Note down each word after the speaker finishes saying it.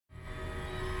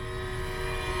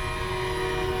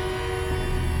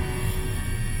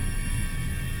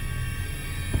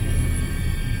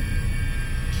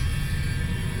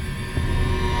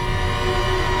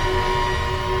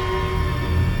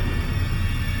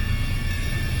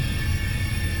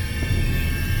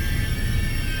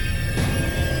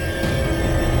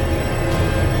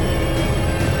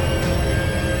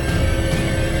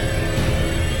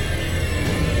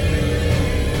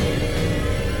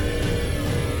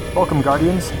Welcome,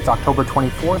 Guardians. It's October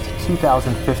 24th,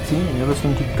 2015, and you're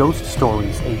listening to Ghost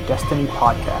Stories, a Destiny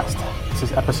podcast. This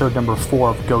is episode number 4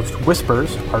 of Ghost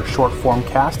Whispers, our short-form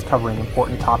cast covering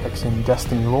important topics in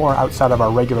Destiny lore outside of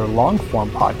our regular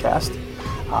long-form podcast.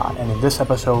 And in this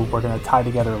episode, we're going to tie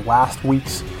together last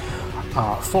week's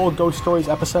full Ghost Stories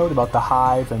episode about the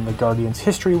Hive and the Guardians'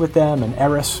 history with them and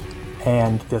Eris,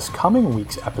 and this coming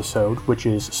week's episode, which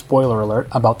is, spoiler alert,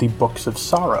 about the Books of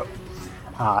Sorrow.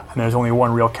 And there's only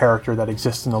one real character that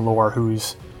exists in the lore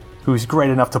who's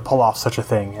great enough to pull off such a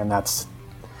thing, and that's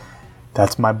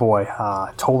my boy,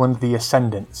 Toland the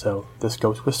Ascendant. So this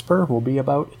Ghost Whisper will be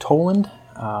about Toland,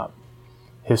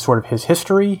 his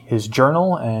history, his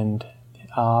journal, and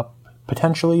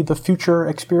potentially the future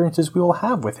experiences we will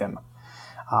have with him.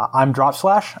 I'm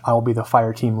Dropslash. I will be the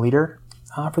fire team leader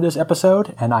for this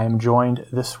episode, and I am joined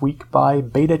this week by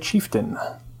Beta Chieftain.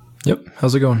 Yep,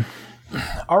 how's it going?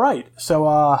 All right, so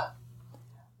I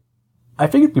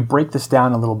figured we break this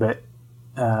down a little bit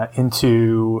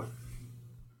into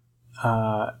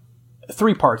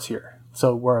 3 parts here.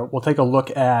 So we'll take a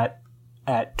look at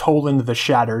Toland the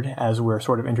Shattered as we're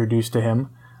sort of introduced to him.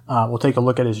 We'll take a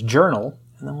look at his journal,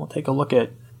 and then we'll take a look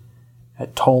at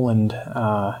Toland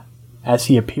as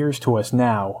he appears to us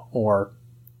now, or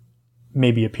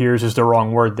maybe appears is the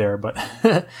wrong word there, but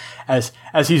as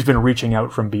he's been reaching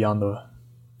out from beyond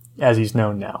as he's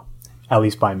known now, at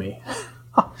least by me.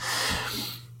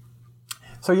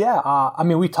 So yeah,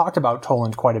 we talked about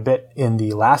Toland quite a bit in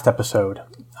the last episode.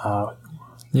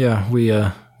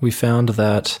 We found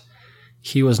that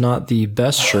he was not the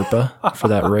best Sherpa for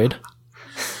that raid.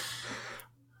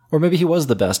 Or maybe he was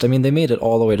the best. I mean, they made it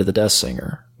all the way to the Death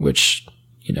Singer, which,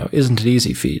 isn't an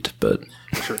easy feat, but...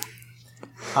 Sure.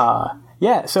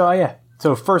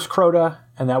 So first Crota,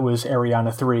 and that was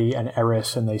Ariana 3 and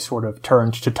Eris, and they sort of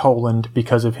turned to Toland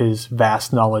because of his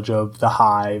vast knowledge of the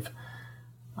Hive.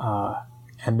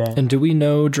 And do we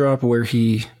know, Drop, where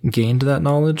he gained that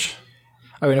knowledge?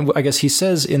 I mean, I guess he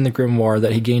says in the Grimoire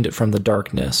that he gained it from the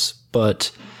darkness,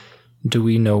 but do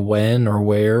we know when or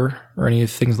where or any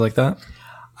things like that?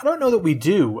 I don't know that we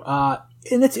do.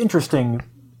 And it's interesting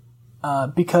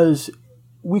because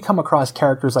we come across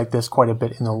characters like this quite a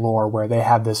bit in the lore where they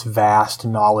have this vast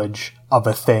knowledge of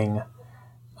a thing,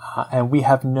 and we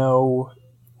have no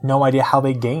idea how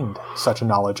they gained such a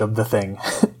knowledge of the thing.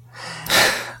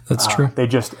 That's true.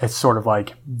 It's sort of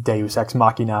like Deus Ex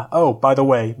Machina. Oh, by the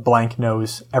way, blank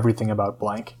knows everything about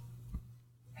blank.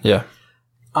 Yeah.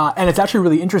 And it's actually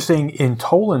really interesting in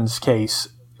Toland's case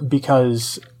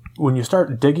because when you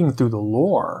start digging through the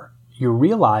lore, you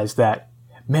realize that,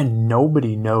 man,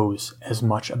 nobody knows as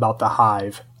much about the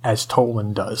Hive as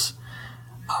Toland does.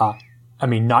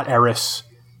 Not Eris,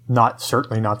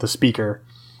 certainly not the Speaker.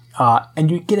 And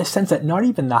you get a sense that not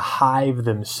even the Hive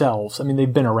themselves,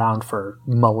 they've been around for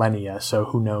millennia, so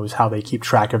who knows how they keep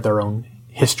track of their own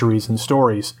histories and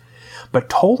stories. But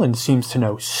Toland seems to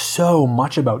know so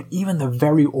much about even the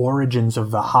very origins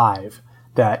of the Hive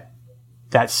that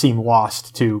seem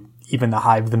lost to even the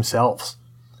Hive themselves.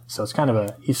 So it's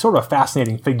he's sort of a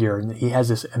fascinating figure, and he has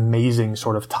this amazing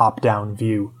sort of top-down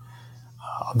view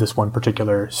of this one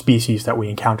particular species that we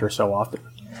encounter so often.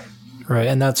 Right,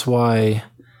 and that's why,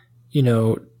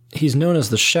 he's known as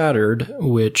the Shattered,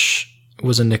 which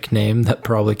was a nickname that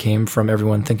probably came from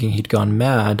everyone thinking he'd gone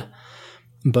mad.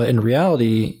 But in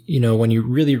reality, when you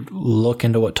really look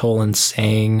into what Toland's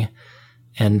saying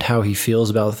and how he feels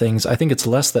about things, I think it's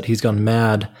less that he's gone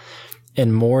mad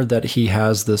and more that he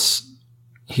has this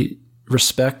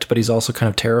respect, but he's also kind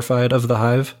of terrified of the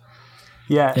Hive.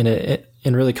 Yeah. And it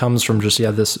really comes from just,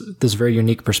 this very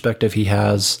unique perspective he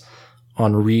has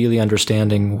on really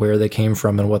understanding where they came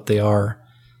from and what they are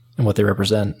and what they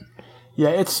represent. Yeah,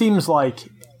 it seems like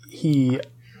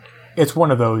it's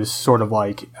one of those sort of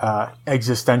like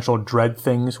existential dread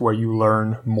things where you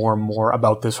learn more and more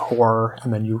about this horror,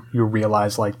 and then you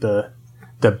realize like the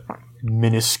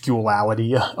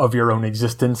minusculity of your own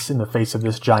existence in the face of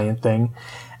this giant thing.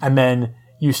 And then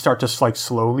you start to like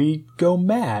slowly go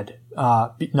mad.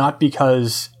 Not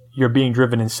because you're being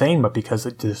driven insane, but because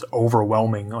it's this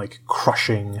overwhelming, like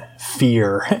crushing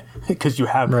fear because you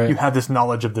have this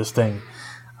knowledge of this thing.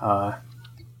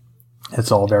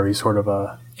 It's all very sort of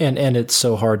and it's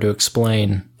so hard to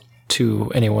explain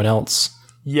to anyone else.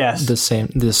 Yes.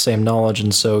 This same knowledge,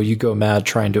 and so you go mad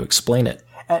trying to explain it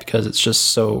because it's just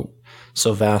so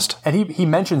vast. And he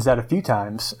mentions that a few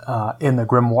times in the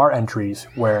Grimoire entries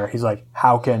where he's like,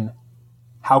 how can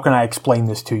I explain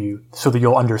this to you so that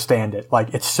you'll understand it?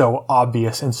 Like, it's so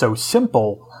obvious and so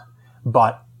simple,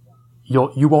 but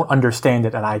you won't understand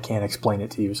it, and I can't explain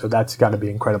it to you. So that's got to be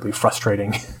incredibly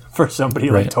frustrating for somebody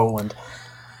like Toland.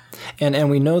 And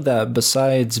we know that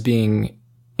besides being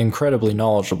incredibly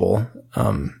knowledgeable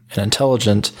and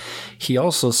intelligent, he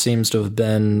also seems to have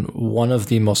been one of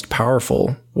the most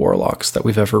powerful warlocks that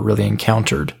we've ever really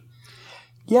encountered.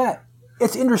 Yeah,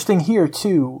 it's interesting here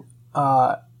too.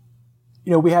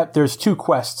 There's 2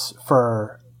 quests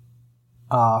for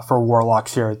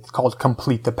warlocks here. It's called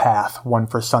Complete the Path, one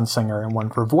for Sunsinger and one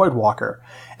for Voidwalker.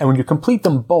 And when you complete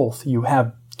them both, you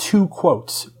have 2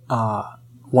 quotes,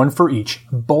 one for each.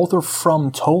 Both are from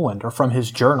Toland, or from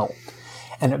his journal.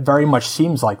 And it very much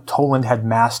seems like Toland had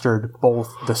mastered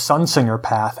both the Sunsinger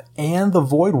path and the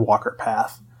Voidwalker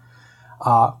path,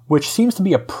 which seems to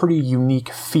be a pretty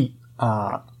unique feat.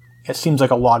 It seems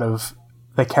like a lot of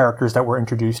the characters that we're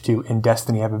introduced to in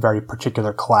Destiny have a very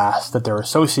particular class that they're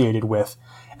associated with,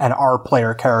 and our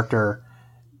player character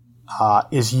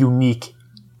is unique,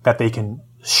 that they can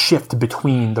shift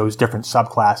between those different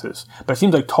subclasses. But it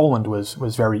seems like Toland was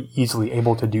very easily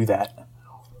able to do that.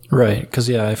 Right, because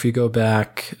if you go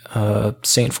back,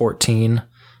 Saint 14,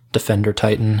 Defender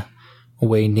Titan,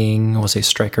 Wei Ning was a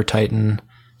Striker Titan,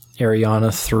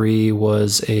 Ariana 3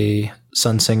 was a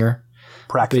Sunsinger.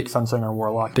 Praxic Sunsinger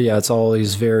Warlock. But it's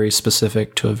always very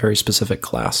specific to a very specific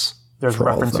class. There's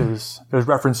references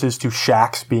to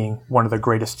Shaxx being one of the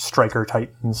greatest Striker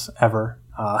Titans ever.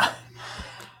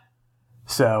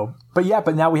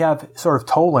 But now we have sort of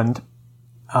Toland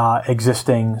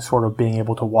existing, sort of being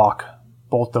able to walk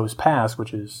both those paths,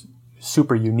 which is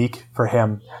super unique for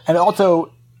him. And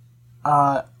also,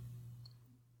 and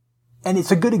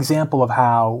it's a good example of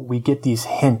how we get these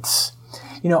hints.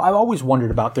 I've always wondered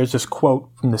about, there's this quote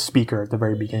from the speaker at the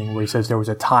very beginning where he says there was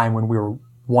a time when we were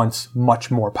once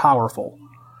much more powerful.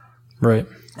 Right.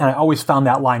 And I always found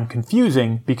that line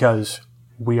confusing because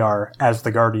we are, as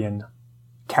the Guardian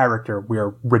character, we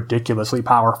are ridiculously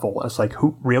powerful. It's like,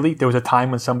 who, really? There was a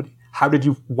time when how did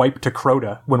you wipe to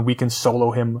Crota when we can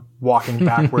solo him walking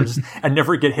backwards and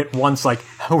never get hit once? Like,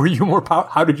 how are you more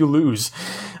how did you lose?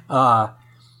 But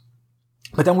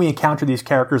then we encounter these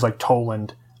characters like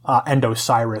Toland, and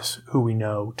Osiris, who we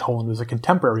know Toland was a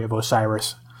contemporary of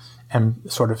Osiris and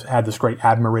sort of had this great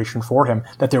admiration for him,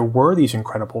 that there were these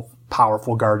incredible,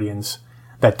 powerful guardians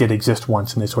that did exist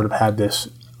once, and they sort of had this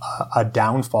a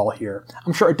downfall here.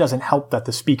 I'm sure it doesn't help that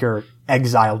the speaker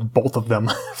exiled both of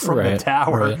them from the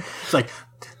tower. Right. It's like,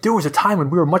 there was a time when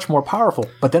we were much more powerful,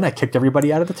 but then I kicked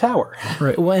everybody out of the tower.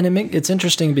 Right. Well, and it's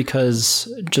interesting because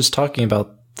just talking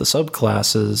about the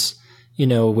subclasses,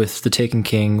 with the Taken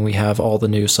King, we have all the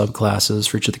new subclasses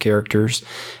for each of the characters,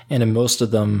 and in most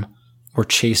of them, we're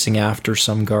chasing after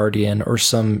some guardian or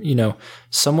some,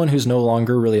 someone who's no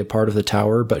longer really a part of the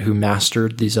tower, but who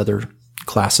mastered these other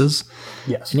classes.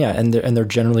 Yes. And they're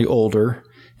generally older.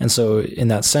 And so in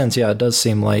that sense, it does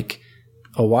seem like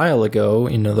a while ago,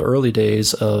 the early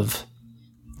days of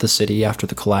the city after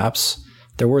the collapse,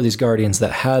 there were these guardians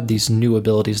that had these new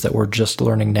abilities that we're just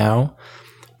learning now.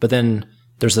 But then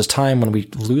there's this time when we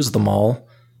lose them all,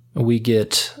 we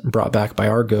get brought back by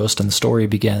our ghost and the story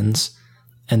begins,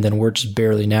 and then we're just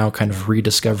barely now kind of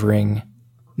rediscovering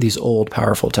these old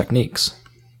powerful techniques.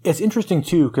 It's interesting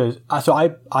too, because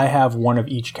I have one of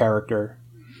each character.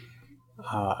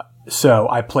 So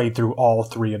I played through all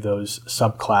 3 of those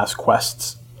subclass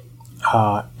quests.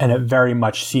 And it very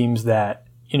much seems that,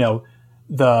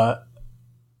 the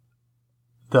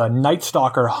Night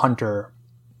Stalker Hunter,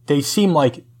 they seem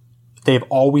like they've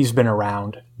always been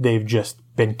around. They've just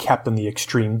been kept in the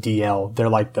extreme DL. They're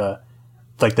like the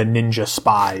ninja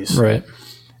spies. Right.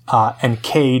 And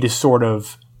Cayde sort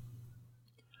of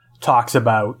talks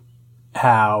about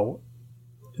how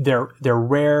they're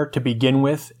rare to begin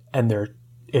with, and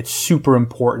it's super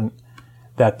important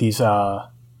that these Night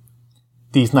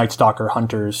Stalker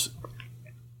hunters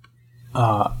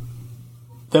that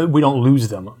we don't lose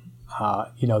them.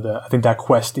 I think that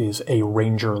quest is a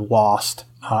Ranger Lost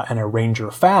and a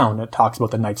Ranger Found. It talks about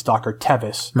the Night Stalker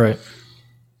Tevis, right?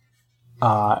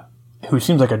 Who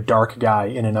seems like a dark guy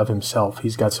in and of himself.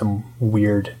 He's got some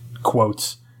weird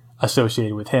quotes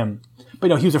associated with him.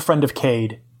 But he was a friend of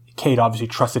Cayde. Cayde obviously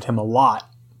trusted him a lot.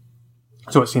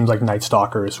 So it seems like Night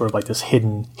Stalker is sort of like this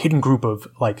hidden group of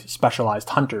like specialized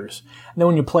hunters. And then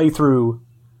when you play through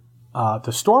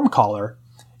the Stormcaller,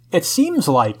 it seems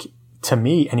like, to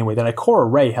me anyway, that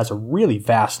Ikora Rey has a really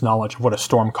vast knowledge of what a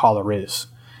Stormcaller is.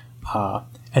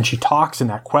 And she talks in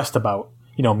that quest about,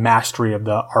 mastery of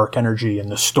the arc energy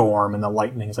and the storm and the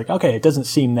lightning. It's like, okay, it doesn't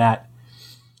seem that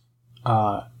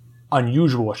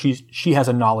unusual. She has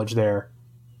a knowledge there.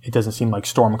 It doesn't seem like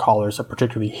Stormcaller is a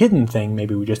particularly hidden thing.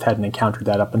 Maybe we just hadn't encountered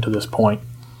that up until this point.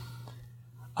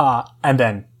 And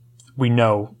then we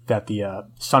know that the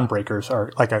Sunbreakers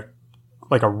are like a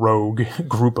like a rogue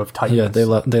group of Titans. Yeah,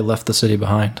 they left the city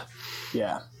behind.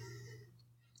 Yeah.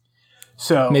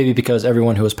 So maybe because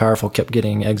everyone who was powerful kept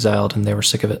getting exiled and they were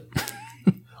sick of it.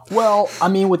 Well, I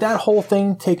mean, with that whole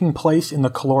thing taking place in the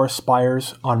Caloris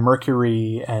Spires on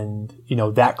Mercury, and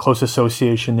that close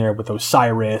association there with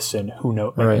Osiris, and who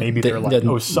knows, right. maybe they're like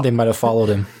they might have followed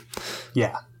him.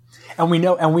 Yeah, and we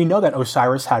know that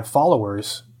Osiris had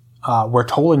followers, where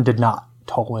Toland did not.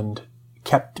 Toland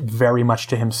kept very much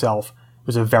to himself.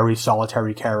 Was a very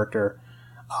solitary character.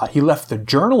 He left the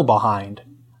journal behind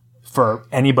for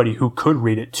anybody who could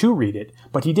read it to read it,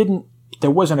 but he didn't. There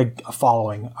wasn't a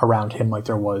following around him like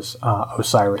there was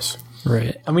Osiris.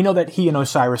 Right. And we know that he and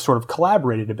Osiris sort of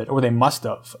collaborated a bit, or they must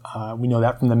have. We know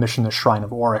that from the mission, the Shrine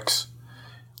of Oryx.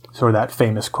 Sort of that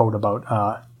famous quote about...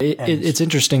 It's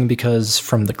interesting because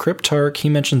from the Cryptarch, he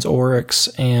mentions Oryx,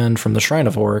 and from the Shrine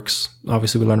of Oryx,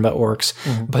 obviously we learn about Oryx,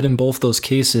 but in both those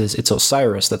cases, it's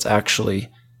Osiris that's actually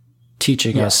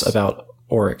teaching us about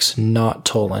Oryx, not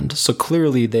Toland. So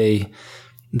clearly they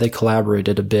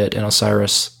collaborated a bit, and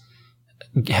Osiris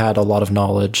had a lot of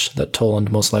knowledge that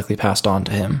Toland most likely passed on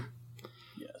to him.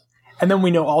 Yes. And then we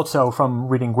know also from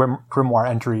reading grimoire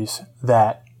entries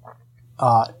that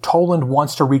Toland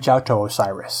wants to reach out to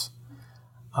Osiris.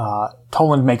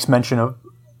 Toland makes mention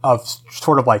of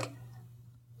sort of like,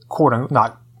 quote,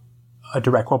 not a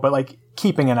direct quote, but like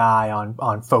keeping an eye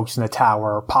on folks in the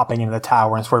tower, or popping into the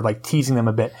tower and sort of like teasing them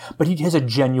a bit. But he has a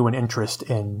genuine interest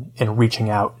in reaching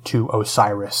out to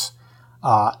Osiris,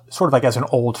 sort of like as an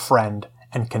old friend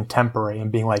and contemporary, and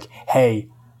being like, hey,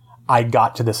 I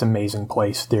got to this amazing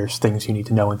place. There's things you need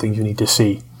to know and things you need to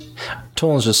see.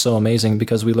 Toland's just so amazing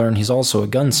because we learn he's also a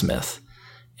gunsmith.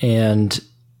 And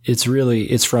it's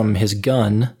from his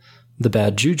gun, the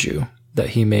Bad Juju,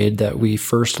 that he made, that we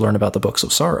first learn about the Books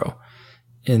of Sorrow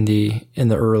in the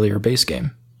earlier base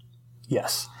game.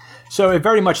 Yes. So it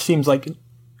very much seems like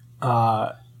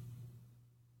that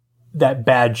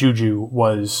Bad Juju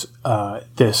was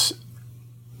this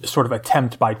sort of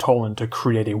attempt by Toland to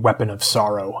create a weapon of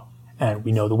sorrow. And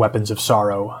we know the weapons of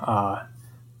sorrow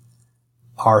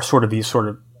are sort of these sort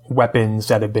of weapons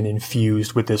that have been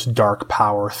infused with this dark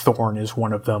power. Thorn is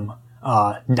one of them.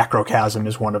 Necrochasm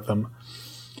is one of them.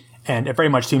 And it very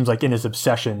much seems like in his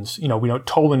obsessions, we know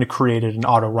Toland created an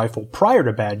auto rifle prior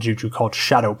to Bad Juju called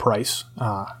Shadow Price,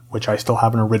 which I still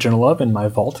have an original of in my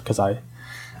vault because I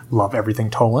love everything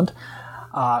Toland.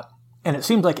 And it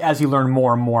seems like as he learned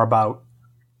more and more about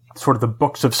sort of the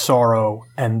Books of Sorrow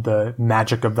and the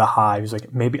magic of the Hive, he's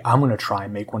like, maybe I'm going to try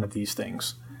and make one of these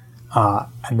things.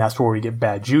 And that's where we get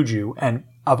Bad Juju. And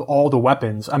of all the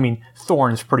weapons, I mean,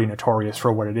 Thorn's pretty notorious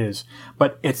for what it is,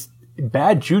 but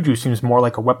Bad Juju seems more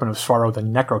like a weapon of sorrow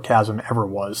than Necrochasm ever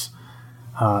was.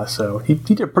 So he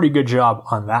did a pretty good job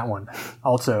on that one.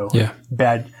 Also,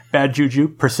 Bad Juju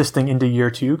persisting into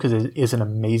year 2 because it is an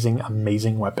amazing,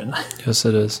 amazing weapon. Yes,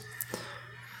 it is.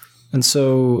 And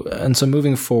so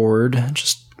moving forward,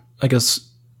 just I guess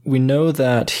we know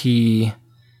that he,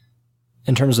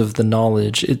 in terms of the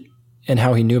knowledge and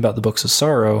how he knew about the Books of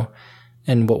Sorrow,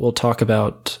 and what we'll talk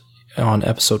about on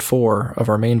episode 4 of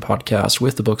our main podcast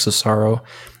with the Books of Sorrow,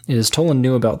 is Toland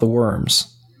knew about the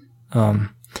worms.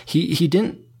 He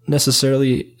didn't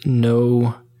necessarily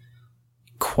know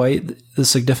quite the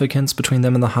significance between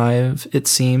them and the Hive, it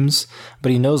seems,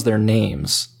 but he knows their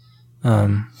names.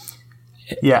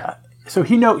 Yeah. So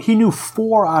he knew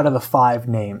 4 out of the 5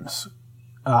 names.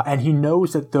 And he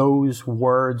knows that those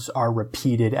words are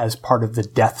repeated as part of the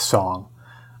Death Song.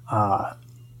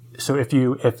 So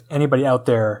if anybody out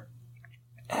there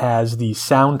has the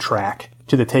soundtrack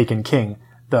to The Taken King,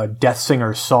 the Death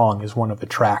Singer's song is one of the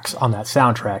tracks on that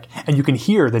soundtrack, and you can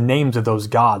hear the names of those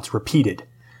gods repeated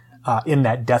in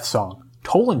that Death Song.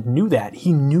 Toland knew that.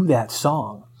 He knew that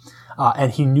song,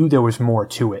 and he knew there was more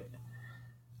to it.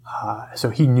 So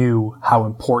he knew how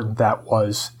important that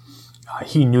was.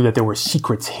 He knew that there were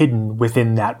secrets hidden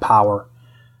within that power,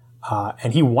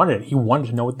 and he wanted it. He wanted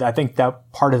to know. I think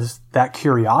that part of that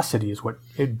curiosity is what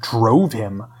it drove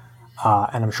him.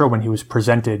 And I'm sure when he was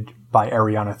presented by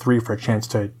Ariana 3 for a chance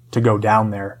to go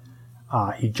down there,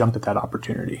 he jumped at that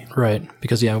opportunity. Right,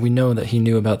 because we know that he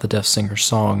knew about the Death Singer's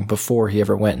song before he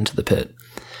ever went into the pit.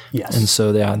 Yes. And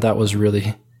so that was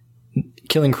really...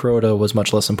 Killing Crota was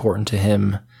much less important to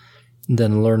him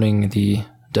than learning the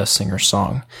Death Singer's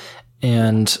song.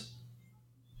 And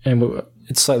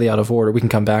it's slightly out of order. We can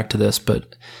come back to this,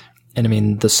 and I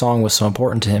mean, the song was so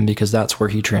important to him because that's where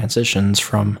he transitions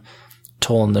from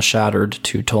Toland the Shattered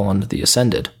to Toland the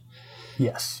Ascended.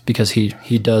 Yes. Because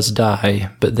he does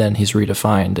die, but then he's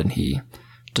redefined and he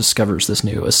discovers this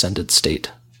new ascended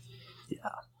state. Yeah.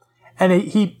 And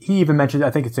he even mentioned,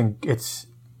 it's in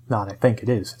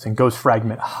Ghost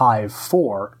Fragment Hive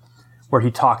 4, where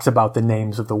he talks about the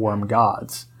names of the worm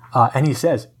gods. And he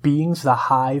says, beings the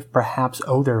hive perhaps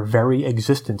owe their very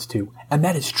existence to. And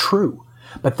that is true.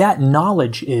 But that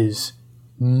knowledge is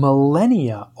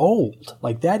millennia old.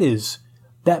 Like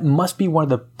that must be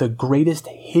one of the greatest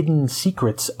hidden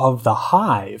secrets of the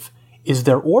hive, is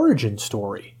their origin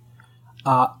story.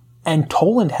 And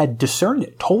Toland had discerned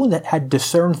it. Toland had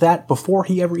discerned that before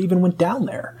he ever even went down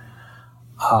there.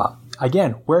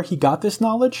 Again, where he got this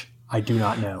knowledge, I do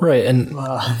not know. Right,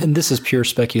 and this is pure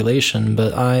speculation,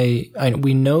 but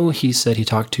we know he said he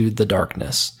talked to the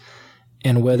darkness.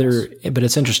 And whether, but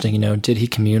it's interesting, did he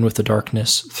commune with the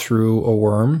darkness through a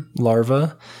worm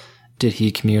larva? Did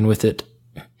he commune with it?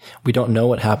 We don't know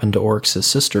what happened to Oryx's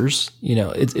sisters.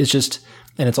 It's just,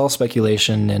 and it's all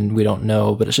speculation and we don't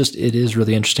know, but it is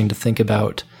really interesting to think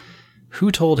about who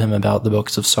told him about the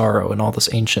Books of Sorrow and all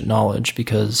this ancient knowledge,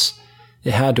 because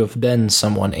it had to have been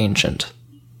someone ancient.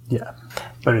 Yeah.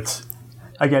 But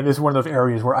this is one of those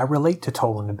areas where I relate to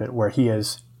Toland a bit, where he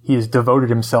has devoted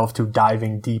himself to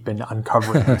diving deep and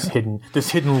uncovering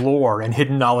this hidden lore and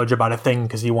hidden knowledge about a thing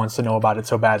because he wants to know about it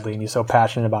so badly and he's so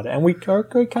passionate about it. And we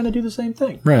kind of do the same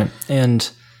thing. Right. And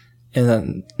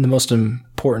then the most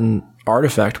important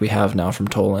artifact we have now from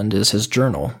Toland is his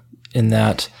journal, in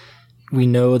that we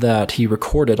know that he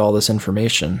recorded all this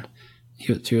information.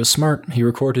 He was smart. He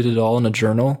recorded it all in a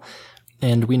journal.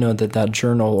 And we know that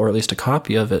journal, or at least a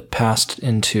copy of it, passed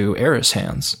into Eris'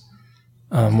 hands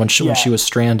when she was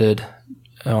stranded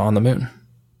on the moon.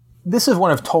 This is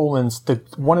one of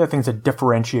one of the things that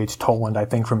differentiates Toland, I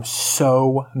think, from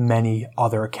so many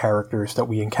other characters that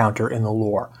we encounter in the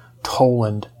lore.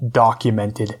 Toland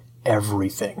documented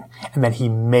everything, and then he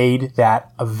made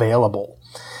that available.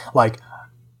 Like,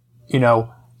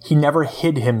 he never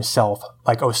hid himself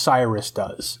like Osiris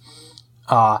does.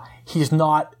 He's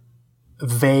not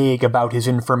vague about his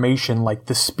information like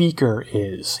the speaker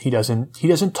is. He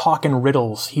doesn't talk in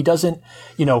riddles. He doesn't,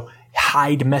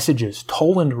 hide messages.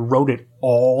 Toland wrote it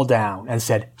all down and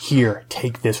said, here,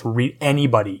 take this, read,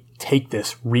 anybody, take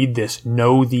this, read this,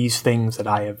 know these things that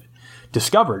I have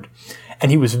discovered.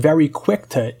 And he was very quick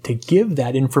to give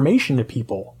that information to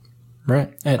people.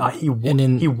 Right. He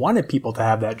wanted people to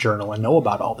have that journal and know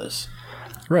about all this.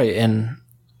 Right. And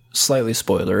slightly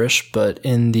spoilerish, but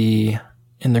in the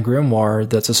grimoire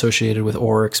that's associated with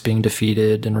Oryx being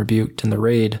defeated and rebuked in the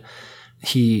raid,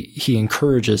 he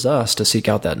encourages us to seek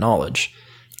out that knowledge.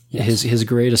 Yes. His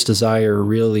greatest desire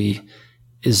really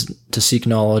is to seek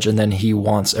knowledge, and then he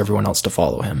wants everyone else to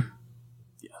follow him.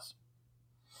 Yes.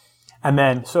 And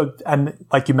then, and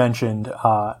like you mentioned,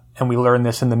 and we learned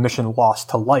this in the mission Lost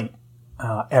to Light,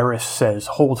 Eris says,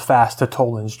 hold fast to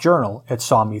Toland's journal. It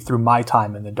saw me through my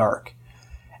time in the dark.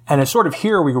 And it's sort of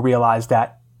here we realize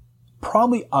that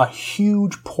probably a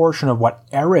huge portion of what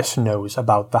Eris knows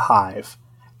about the hive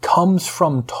comes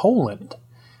from Toland.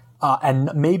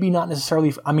 And maybe not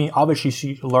necessarily, obviously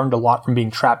she learned a lot from being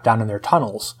trapped down in their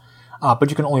tunnels, but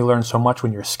you can only learn so much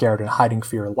when you're scared and hiding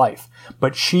for your life.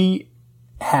 But she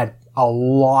had a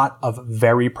lot of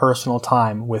very personal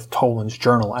time with Toland's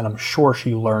journal, and I'm sure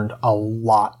she learned a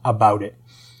lot about it.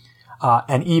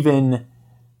 And even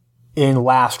in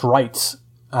Last Rites,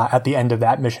 at the end of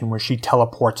that mission where she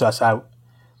teleports us out,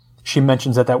 she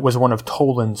mentions that was one of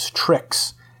Toland's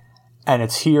tricks. And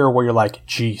it's here where you're like,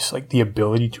 geez, like the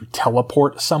ability to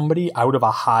teleport somebody out of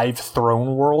a hive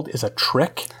throne world is a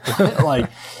trick. And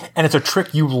it's a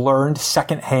trick you learned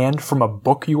secondhand from a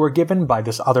book you were given by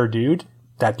this other dude,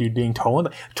 that dude being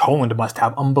Toland. Toland must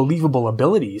have unbelievable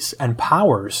abilities and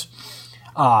powers.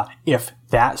 If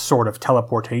that sort of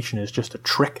teleportation is just a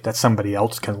trick that somebody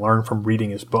else can learn from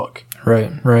reading his book.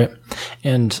 Right.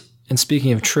 And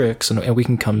speaking of tricks, and we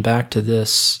can come back to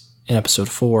this in episode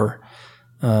 4,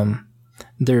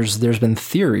 there's been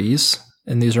theories,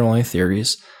 and these are only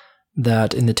theories,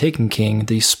 that in the Taken King,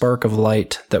 the spark of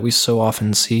light that we so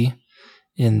often see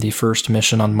in the first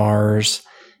mission on Mars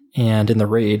and in the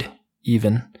raid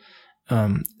even,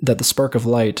 that the spark of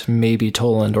light may be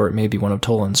Toland, or it may be one of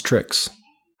Toland's tricks.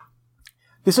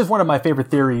 This is one of my favorite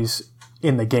theories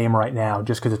in the game right now,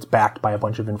 just because it's backed by a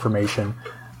bunch of information.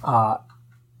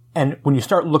 And when you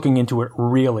start looking into it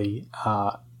really,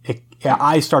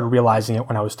 I started realizing it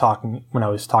when I was talking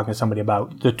to somebody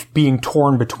about being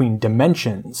torn between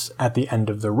dimensions at the end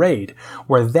of the raid,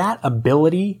 where that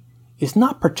ability is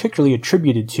not particularly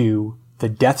attributed to the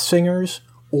Death Singers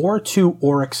or to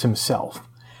Oryx himself.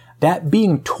 That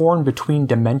being torn between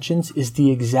dimensions is the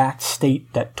exact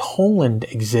state that Toland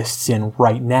exists in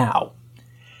right now.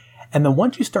 And then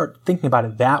once you start thinking about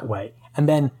it that way, and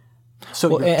then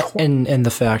So and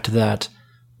the fact that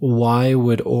why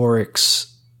would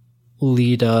Oryx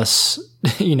lead us,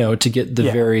 to get the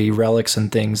very relics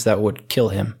and things that would kill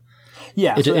him?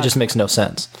 Yeah, it just makes no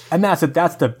sense. And that's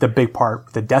the big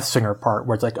part, the Deathsinger part,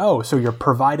 where it's like, oh, so you're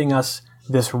providing us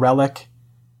this relic,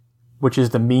 which is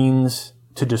the means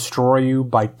to destroy you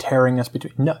by tearing us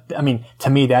between. No, I mean, to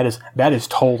me, that is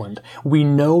Toland. We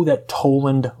know that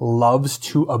Toland loves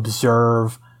to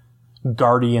observe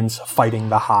Guardians fighting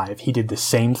the Hive. He did the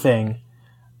same thing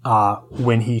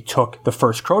when he took the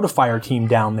first Crotafire team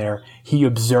down there. He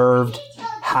observed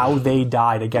how they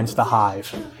died against the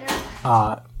Hive.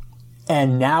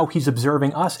 And now he's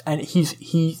observing us, and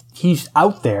he's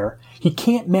out there. He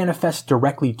can't manifest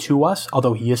directly to us,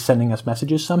 although he is sending us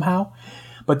messages somehow.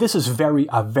 But this is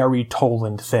a very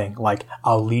Toland thing. Like,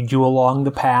 I'll lead you along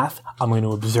the path. I'm going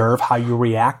to observe how you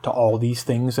react to all these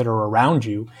things that are around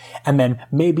you. And then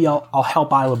maybe I'll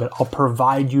help out a little bit. I'll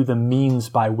provide you the means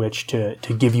by which to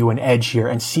give you an edge here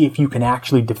and see if you can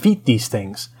actually defeat these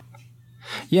things.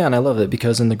 Yeah, and I love it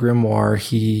because in the grimoire,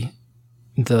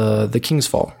 the King's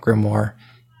Fall grimoire,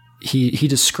 he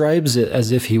describes it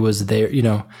as if he was there,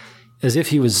 as if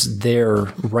he was there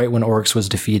right when Oryx was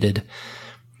defeated.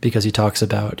 Because he talks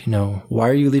about, why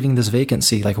are you leaving this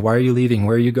vacancy? Like, why are you leaving?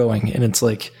 Where are you going? And it's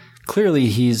like, clearly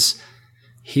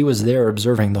he was there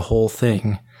observing the whole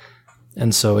thing.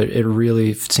 And so it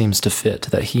really seems to fit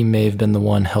that he may have been the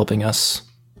one helping us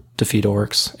defeat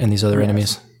Oryx and these other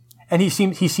enemies. And he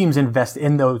seems invested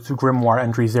in those grimoire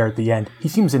entries there at the end. He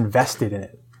seems invested in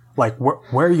it. Like,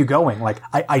 where are you going? Like,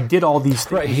 I did all these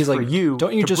things He's for like, you.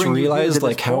 Don't you just realize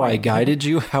like how I guided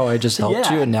you, how I just helped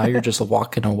you, and now you're just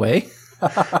walking away?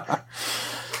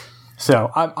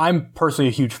 So I'm personally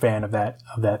a huge fan of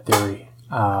that theory.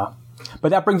 But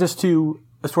that brings us to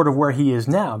sort of where he is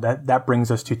now. That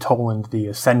brings us to Toland the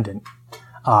Ascendant,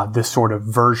 this sort of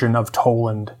version of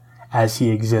Toland as he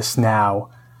exists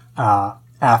now,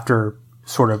 after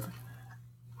sort of,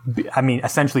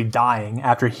 essentially dying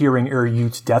after hearing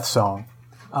Ur-Yut's death song,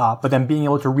 but then being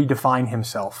able to redefine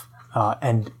himself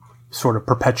and sort of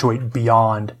perpetuate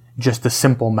beyond just the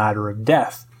simple matter of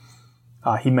death.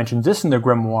 He mentions this in the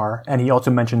grimoire, and he also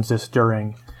mentions this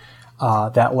during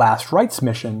that Last Rites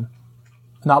mission.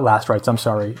 Not Last Rites, I'm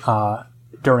sorry.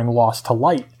 During Lost to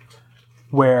Light,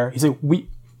 where he said,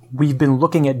 we've been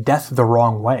looking at death the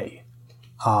wrong way.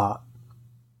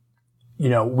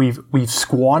 We've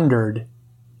squandered,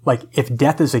 like, if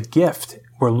death is a gift,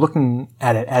 we're looking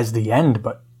at it as the end,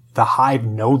 but the Hive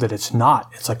know that it's not.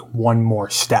 It's like one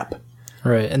more step.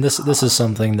 Right, and this is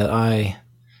something that I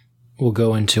will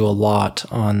go into a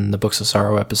lot on the Books of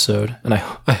Sorrow episode, and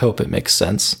I hope it makes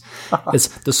sense. It's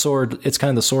kind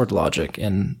of the sword logic,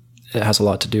 and it has a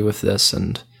lot to do with this,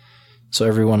 and so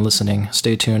everyone listening,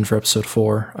 stay tuned for episode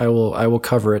 4. I will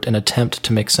cover it and attempt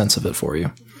to make sense of it for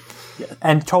you. Yeah.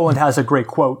 And Toland has a great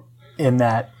quote in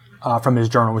that from his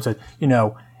journal, which says,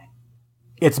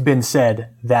 it's been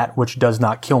said that which does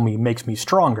not kill me makes me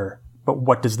stronger, but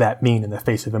what does that mean in the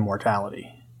face of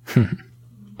immortality?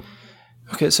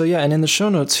 Okay, so yeah, and in the show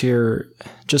notes here,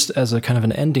 just as a kind of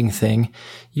an ending thing,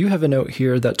 you have a note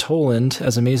here that Toland,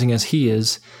 as amazing as he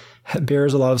is,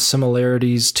 bears a lot of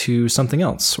similarities to something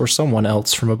else or someone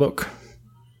else from a book.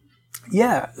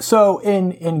 Yeah, so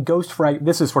in Ghost Fragment,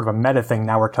 this is sort of a meta thing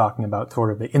now we're talking about, sort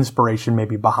of the inspiration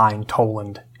maybe behind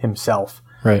Toland himself.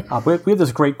 Right. We have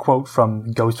this great quote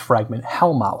from Ghost Fragment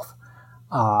Hellmouth,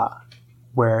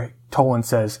 where Toland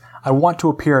says, I want to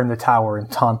appear in the tower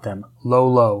and taunt them. Lo,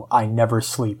 lo, I never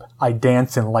sleep. I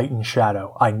dance in light and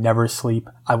shadow. I never sleep.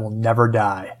 I will never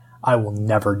die. I will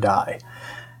never die.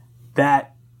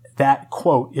 That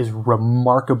quote is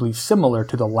remarkably similar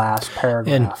to the last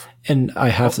paragraph. And I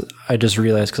just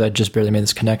realized, because I just barely made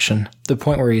this connection, the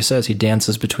point where he says he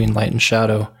dances between light and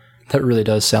shadow, that really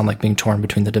does sound like being torn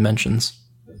between the dimensions,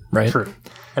 right? True.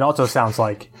 It also sounds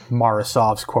like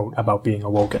Marasov's quote about being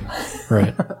awoken.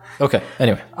 Right. Okay.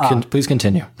 Anyway, please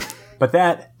continue. But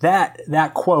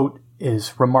that quote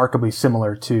is remarkably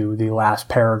similar to the last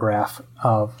paragraph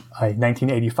of a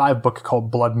 1985 book called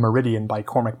Blood Meridian by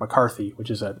Cormac McCarthy, which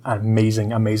is an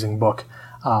amazing, amazing book.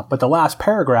 But the last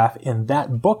paragraph in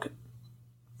that book,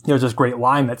 there's this great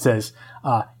line that says,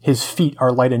 his feet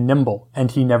are light and nimble,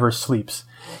 and he never sleeps.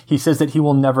 He says that he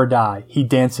will never die. He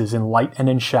dances in light and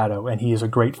in shadow, and he is a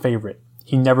great favorite.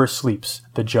 He never sleeps,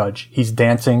 the judge. He's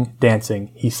dancing,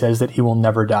 dancing. He says that he will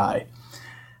never die.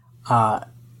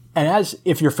 And as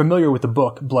if you're familiar with the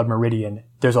book, Blood Meridian,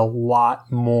 there's a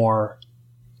lot more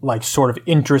like sort of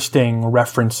interesting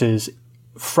references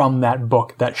from that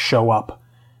book that show up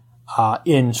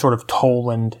in sort of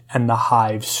Toland and the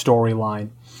Hive storyline.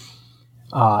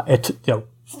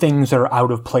 things that are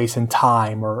out of place in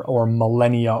time or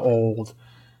millennia old,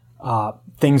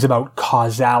 things about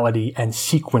causality and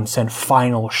sequence and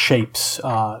final shapes,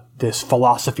 this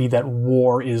philosophy that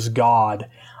war is God,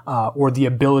 or the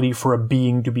ability for a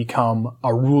being to become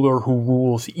a ruler who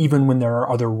rules even when there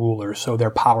are other rulers, so their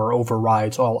power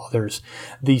overrides all others.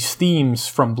 These themes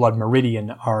from Blood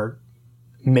Meridian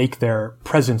make their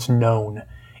presence known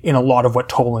in a lot of what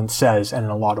Toland says and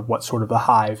in a lot of what sort of the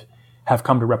Hive have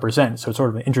come to represent. So it's sort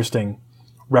of an interesting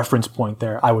reference point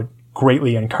there. I would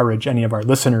greatly encourage any of our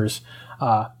listeners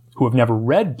who have never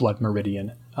read Blood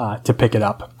Meridian to pick it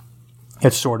up.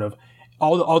 It's sort of,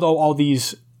 although all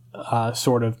these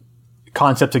sort of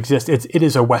concepts exist, it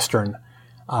is a Western.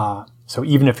 So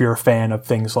even if you're a fan of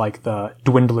things like the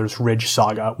Dwindler's Ridge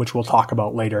saga, which we'll talk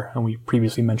about later, and we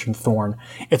previously mentioned Thorn,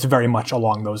 it's very much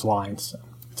along those lines.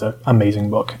 It's an amazing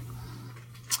book.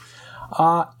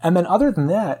 And then other than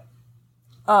that,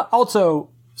 also,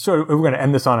 sort of, we're going to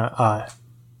end this on a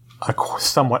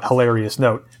somewhat hilarious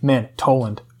note. Man,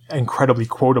 Toland, incredibly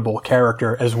quotable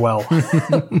character as well.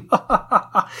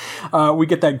 We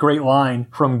get that great line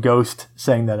from Ghost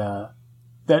saying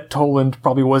that Toland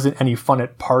probably wasn't any fun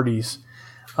at parties,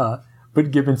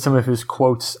 but given some of his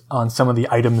quotes on some of the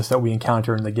items that we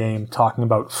encounter in the game, talking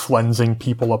about flensing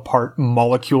people apart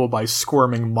molecule by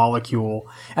squirming molecule,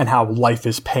 and how life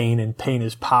is pain and pain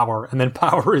is power, and then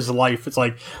power is life. It's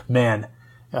like, man,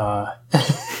 yeah,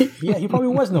 he probably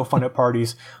was no fun at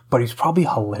parties, but he's probably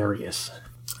hilarious.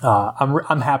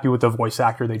 I'm happy with the voice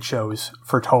actor they chose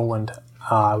for Toland.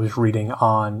 I was reading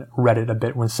on Reddit a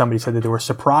bit when somebody said that they were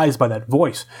surprised by that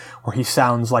voice, where he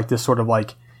sounds like this sort of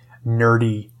like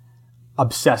nerdy,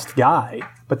 obsessed guy,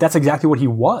 but that's exactly what he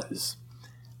was.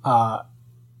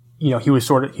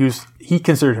 He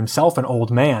considered himself an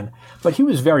old man, but he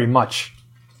was very much,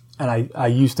 and I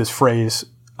used this phrase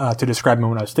to describe him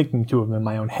when I was thinking to him in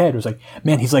my own head. It was like,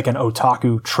 man, he's like an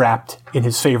otaku trapped in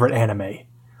his favorite anime.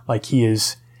 Like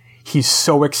he's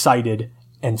so excited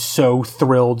and so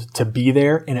thrilled to be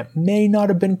there, and it may not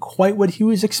have been quite what he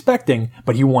was expecting,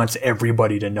 but he wants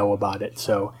everybody to know about it.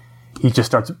 So he just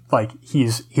starts, like,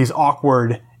 he's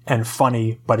awkward and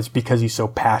funny, but it's because he's so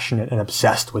passionate and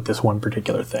obsessed with this one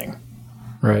particular thing.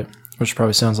 Right. Which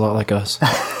probably sounds a lot like us.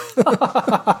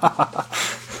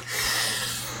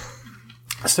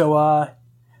 So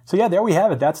yeah, there we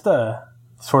have it. That's the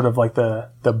sort of like the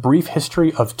brief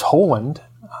history of Toland.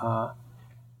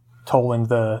 Toland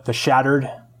the Shattered,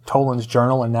 Toland's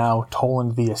Journal, and now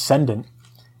Toland the Ascendant.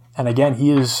 And again,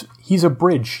 he's a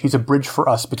bridge. He's a bridge for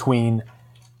us between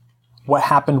what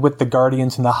happened with the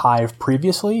Guardians and the Hive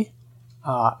previously,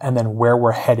 and then where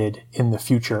we're headed in the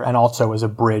future, and also as a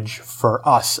bridge for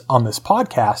us on this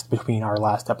podcast between our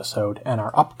last episode and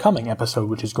our upcoming episode,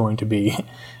 which is going to be,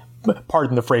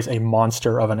 pardon the phrase, a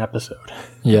monster of an episode.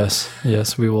 Yes,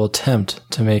 we will attempt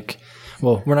to make...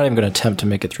 Well, we're not even going to attempt to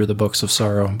make it through the Books of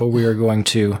Sorrow, but we are going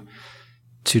to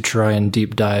try and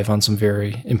deep dive on some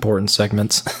very important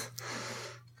segments.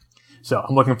 So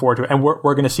I'm looking forward to it. And we're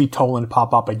going to see Toland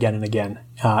pop up again and again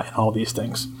in all these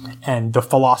things. And the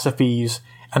philosophies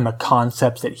and the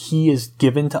concepts that he has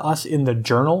given to us in the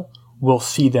journal, we'll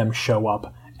see them show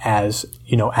up as,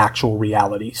 actual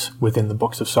realities within the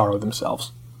Books of Sorrow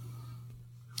themselves.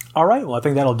 All right. Well, I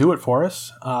think that'll do it for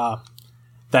us.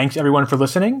 Thanks, everyone, for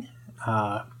listening.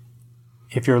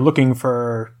 If you're looking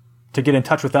to get in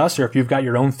touch with us, or if you've got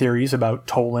your own theories about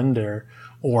Toland or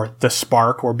the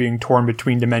Spark or being torn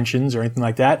between dimensions or anything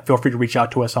like that, feel free to reach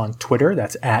out to us on Twitter.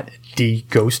 That's at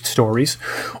dghoststories,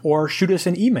 or shoot us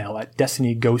an email at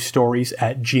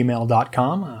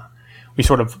destinyghoststories@gmail.com. We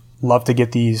sort of love to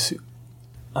get the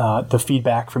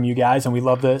feedback from you guys, and we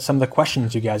love some of the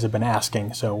questions you guys have been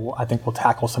asking. So I think we'll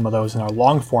tackle some of those in our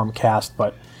long form cast,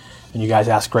 and you guys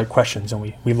ask great questions, and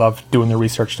we love doing the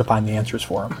research to find the answers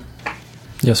for them.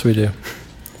 Yes, we do.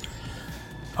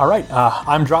 All right,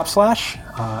 I'm Dropslash.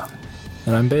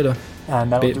 And I'm Beta.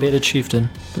 And Beta Chieftain.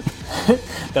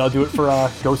 That'll do it for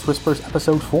Ghost Whispers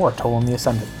Episode 4, Toland the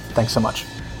Ascendant. Thanks so much.